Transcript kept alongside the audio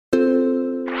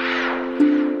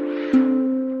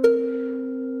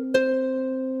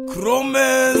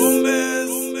ChromeZ.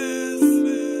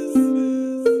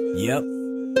 Yep,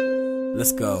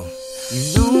 let's go. You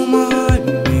know my heart,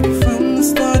 baby, from the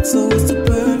start, so it's the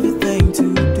perfect thing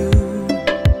to do.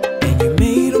 And you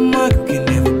made a mark who can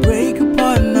never break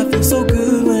apart, and I feel so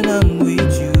good when I'm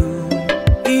with you.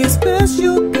 You're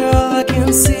special, girl, I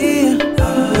can see it.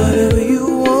 Whatever you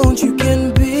want, you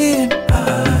can be it.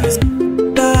 Eyes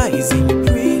in your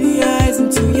pretty eyes,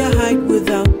 into your height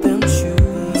without them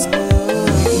shoes.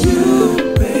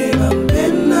 You, babe, I'm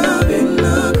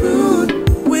better good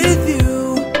with you.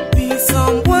 Be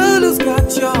someone who's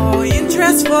got your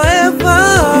interest forever.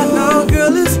 Now,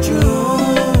 girl, it's true.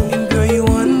 And girl, you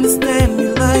understand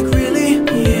me like really.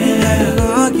 Yeah,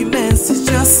 arguments is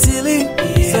just silly.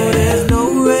 So there's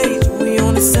no rage, we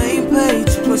on the same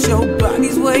page. Plus your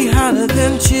body's way hotter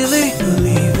than chili.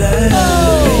 Believe that,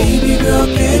 baby girl,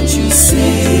 can't you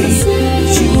see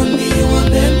that you and me were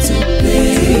meant to be?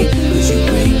 'Cause you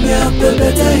bring out the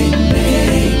better in me.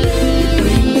 You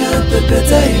bring out the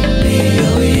better in me,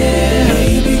 oh yeah.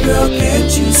 Baby girl,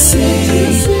 can't you see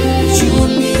that you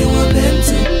and me were meant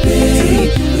to be?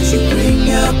 'Cause you bring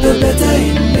out the better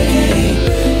in me.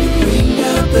 You bring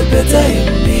out the better in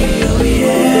me, oh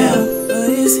yeah. But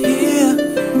it's here,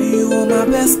 you are my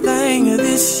best thing of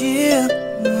this year.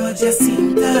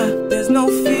 Jacinta, there's no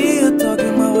fear.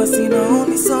 Talking about what's seen,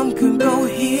 only some can go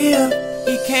here.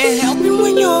 He can't help it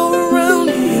when you're around.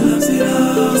 He loves it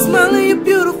all. Your smile and your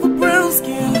beautiful brown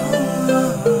skin.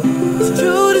 It's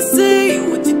true to say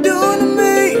what you're doing to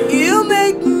me, you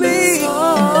make me.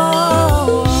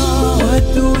 What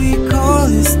do we call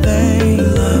this thing?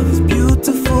 Love is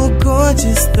beautiful,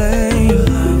 gorgeous thing.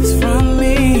 Love's from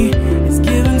me, it's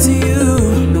given to you.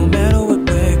 No matter what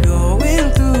we're going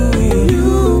through.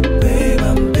 You, babe,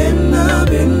 I'm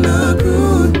better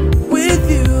good with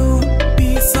you. Be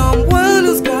someone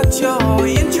who's got your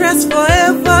interest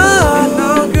forever.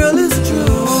 Now, girl, it's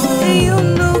true. And you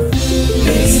know,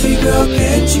 baby girl,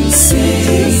 can't you see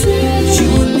that you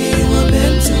and me were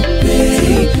meant to be?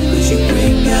 'Cause you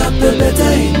bring out the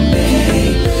better in me.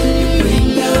 You bring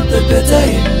out the better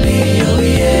in me, oh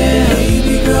yeah.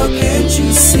 Baby girl, can't you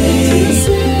see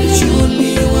that you and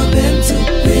me were meant to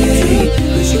be?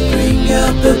 'Cause you bring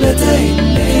out the better in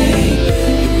me.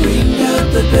 You bring out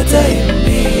the better in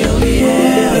me, oh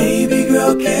yeah. Baby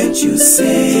girl, can't you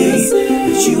see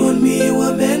that you and me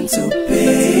were meant to be?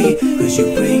 'Cause you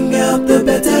bring out the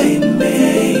better in me.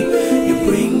 You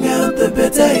bring out the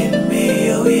better in me,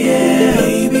 oh yeah.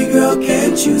 Baby girl,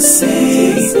 can't you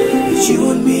see